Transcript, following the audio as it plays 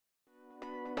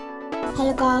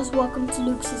Hello guys, welcome to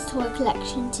Lucas's Toy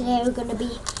Collection. Today we're going to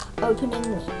be opening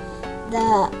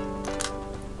the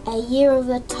A Year of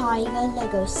the Tiger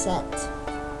Lego set.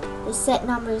 The set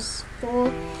number is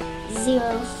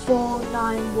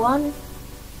 40491.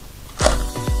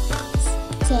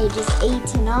 Stage is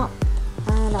 8 and up,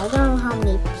 and I don't know how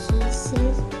many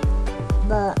pieces,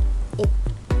 but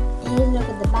here's a look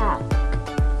at the back.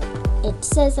 It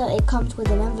says that it comes with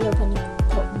an envelope and you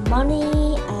put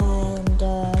money and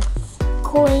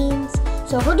coins.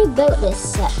 So I've already built this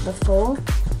set before,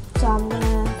 so I'm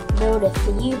gonna build it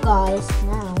for you guys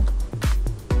now.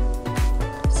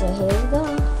 So here we go.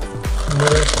 And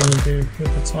what else can you do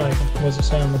with the tiger? What does it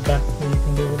say on the back that you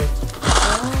can do with it?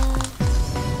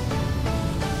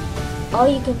 Oh,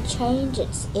 you can change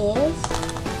its ears.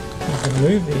 You can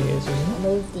move the ears, isn't it?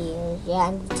 Move the ears, yeah,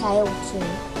 and the tail too.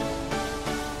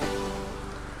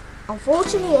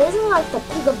 Unfortunately, it isn't like the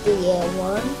Pig of the Year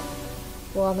one.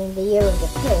 Well, I mean the Year of the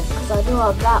Pig, because I do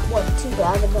have that one too, but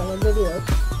I haven't done a video.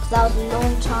 Because that was a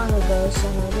long time ago, so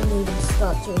I didn't even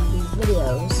start doing these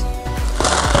videos.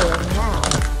 I'm doing now.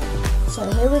 So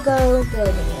here we go,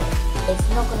 building it. It's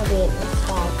not going to be in this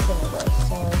bag anyway,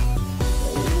 so...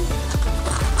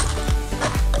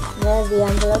 There's the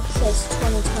envelope, it says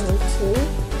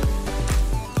 2022.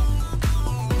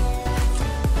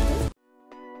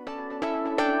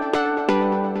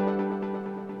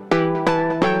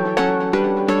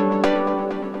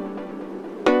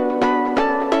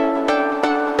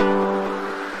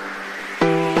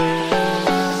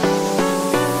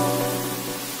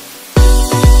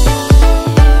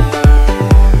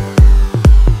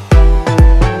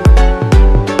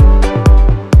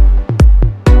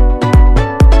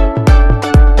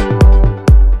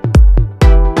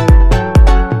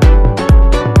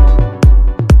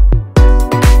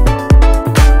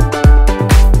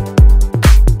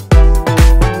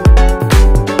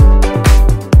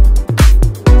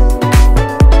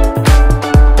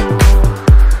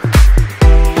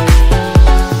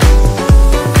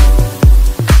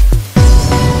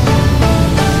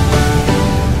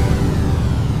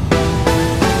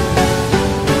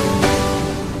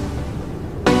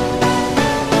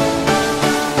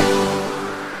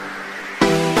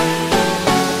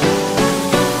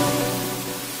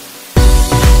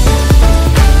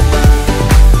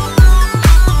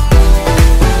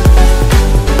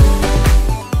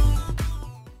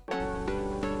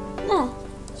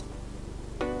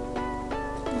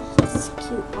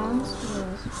 Cute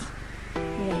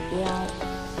eyes,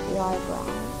 the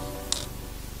eyebrows.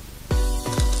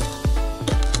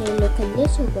 They look a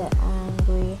little bit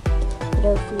angry, but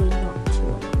hopefully not too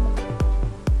angry.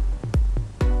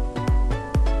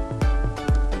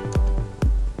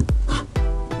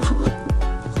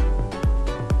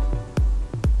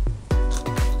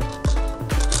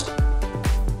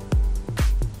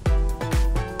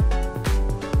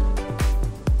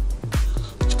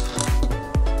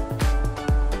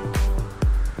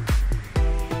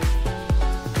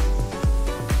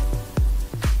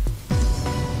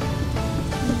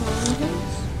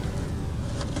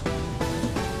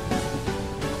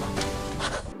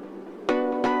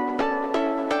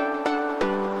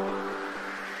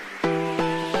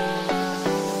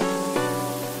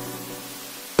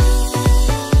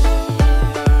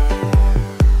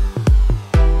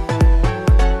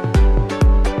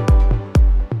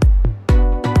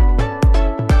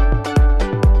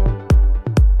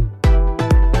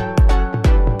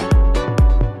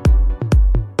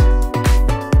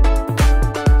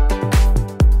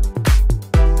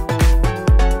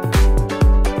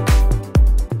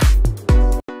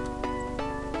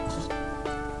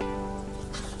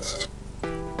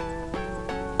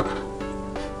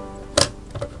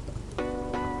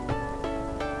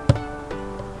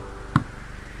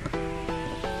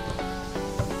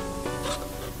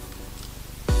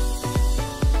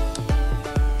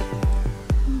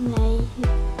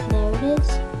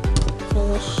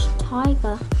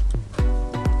 Tiger.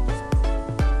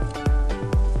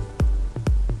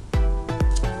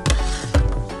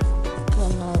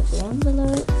 And there's the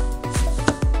envelope.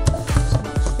 Some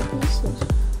extra pieces.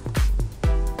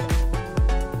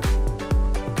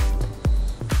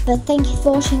 But thank you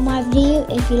for watching my video.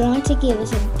 If you liked it, give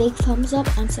us a big thumbs up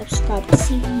and subscribe to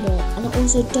see more. And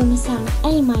also don't miss out on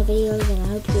any of my videos, and I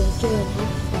hope you enjoy and have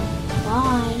fun.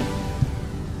 Bye.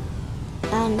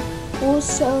 And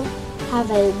also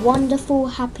have a wonderful,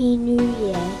 happy new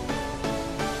year.